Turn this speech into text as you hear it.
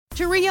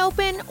To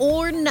reopen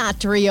or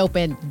not to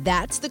reopen?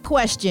 That's the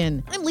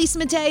question. I'm Lisa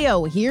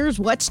Mateo. Here's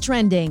what's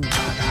trending.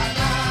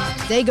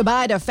 Say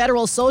goodbye to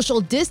federal social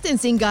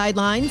distancing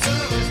guidelines.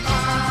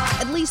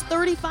 At least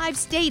 35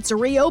 states are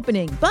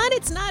reopening, but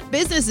it's not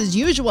business as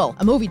usual.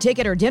 A movie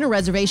ticket or dinner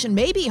reservation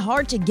may be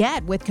hard to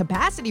get with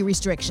capacity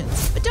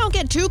restrictions. But don't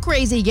get too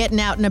crazy getting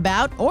out and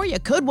about, or you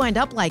could wind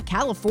up like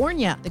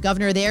California. The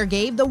governor there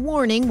gave the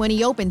warning when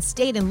he opened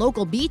state and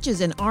local beaches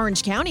in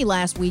Orange County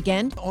last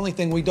weekend. The only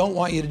thing we don't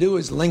want you to do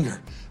is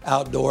linger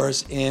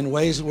outdoors in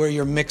ways where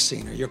you're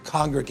mixing or you're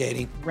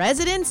congregating.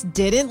 Residents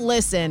didn't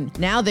listen.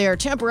 Now they're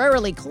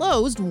temporarily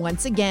closed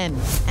once again.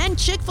 And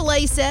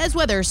Chick-fil-A says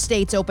whether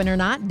states open or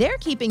not, they're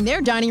keeping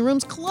their dining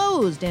rooms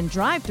closed and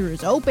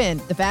drive-thrus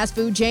open. The fast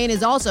food chain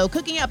is also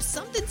cooking up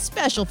something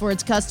special for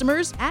its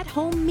customers,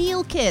 at-home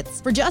meal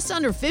kits. For just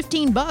under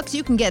 $15,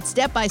 you can get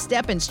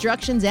step-by-step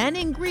instructions and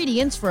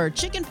ingredients for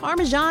chicken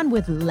parmesan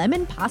with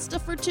lemon pasta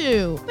for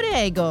two.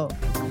 Prego.